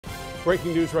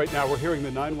Breaking news right now. We're hearing the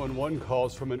 911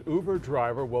 calls from an Uber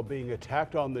driver while being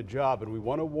attacked on the job, and we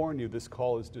want to warn you this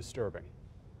call is disturbing.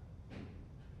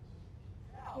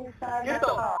 Get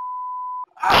the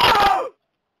out!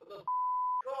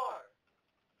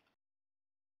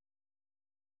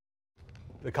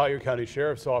 The Collier County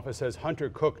Sheriff's Office says Hunter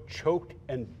Cook choked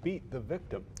and beat the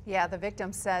victim. Yeah, the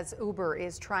victim says Uber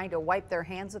is trying to wipe their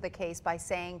hands of the case by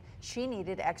saying she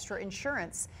needed extra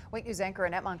insurance. Wake News anchor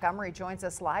Annette Montgomery joins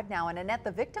us live now. And Annette,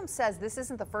 the victim says this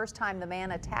isn't the first time the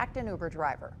man attacked an Uber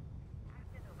driver.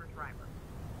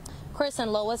 Chris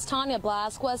and Lois, Tanya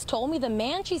Blasquez told me the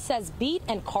man she says beat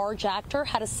and carjacked her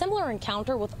had a similar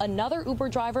encounter with another Uber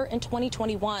driver in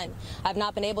 2021. I've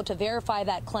not been able to verify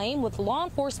that claim with law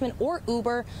enforcement or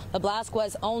Uber. The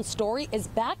Blasquez own story is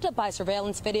backed up by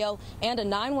surveillance video and a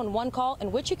 911 call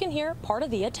in which you can hear part of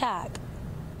the attack.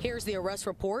 Here's the arrest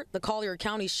report, the Collier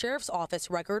County Sheriff's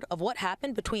Office record of what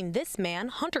happened between this man,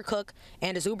 Hunter Cook,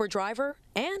 and his Uber driver,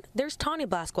 and there's Tanya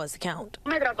Blasquez's account.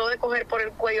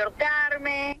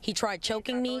 He tried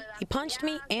choking me, he punched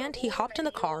me, and he hopped in the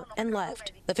car and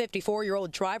left. The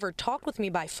 54-year-old driver talked with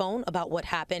me by phone about what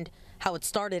happened, how it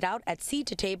started out at seat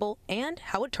to table, and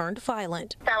how it turned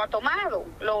violent.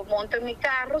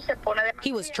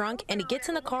 He was drunk and he gets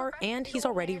in the car and he's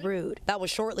already rude. That was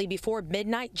shortly before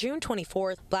midnight, June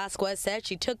 24th. Blasquez said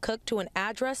she took Cook to an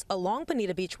address along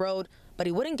Bonita Beach Road, but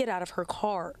he wouldn't get out of her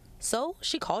car. So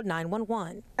she called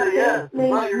 911. Yeah,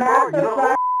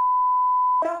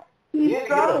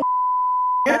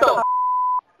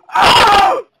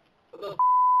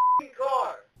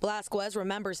 Blasquez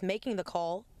remembers making the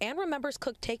call and remembers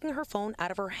Cook taking her phone out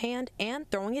of her hand and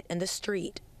throwing it in the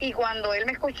street.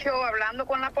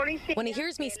 When he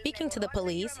hears me speaking to the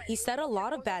police, he said a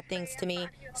lot of bad things to me,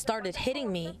 started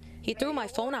hitting me. He threw my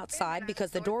phone outside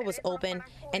because the door was open,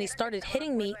 and he started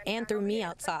hitting me and threw me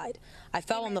outside. I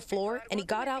fell on the floor, and he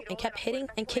got out and kept hitting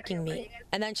and kicking me.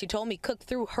 And then she told me Cook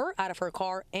threw her out of her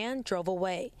car and drove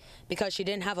away. Because she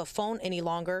didn't have a phone any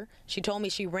longer, she told me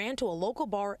she ran to a local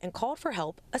bar and called for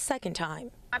help a second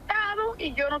time.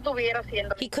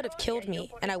 He could have killed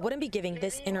me, and I wouldn't be giving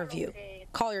this interview.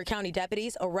 Collier County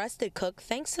deputies arrested Cook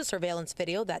thanks to surveillance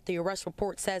video that the arrest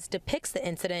report says depicts the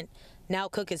incident. Now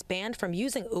Cook is banned from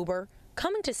using Uber,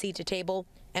 coming to seat to table,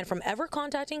 and from ever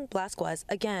contacting Blasquez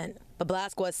again. But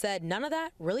Blasquez said none of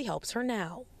that really helps her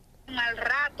now.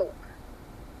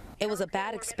 It was a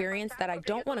bad experience that I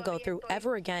don't want to go through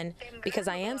ever again because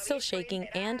I am still shaking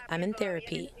and I'm in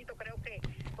therapy.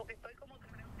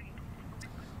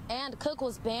 And Cook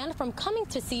was banned from coming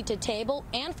to seat to table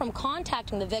and from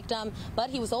contacting the victim, but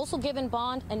he was also given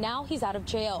bond and now he's out of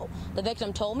jail. The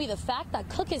victim told me the fact that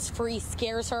Cook is free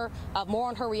scares her. More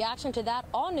on her reaction to that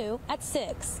all new at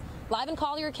 6. Live in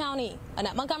Collier County,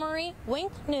 Annette Montgomery,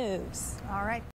 Wink News. All right.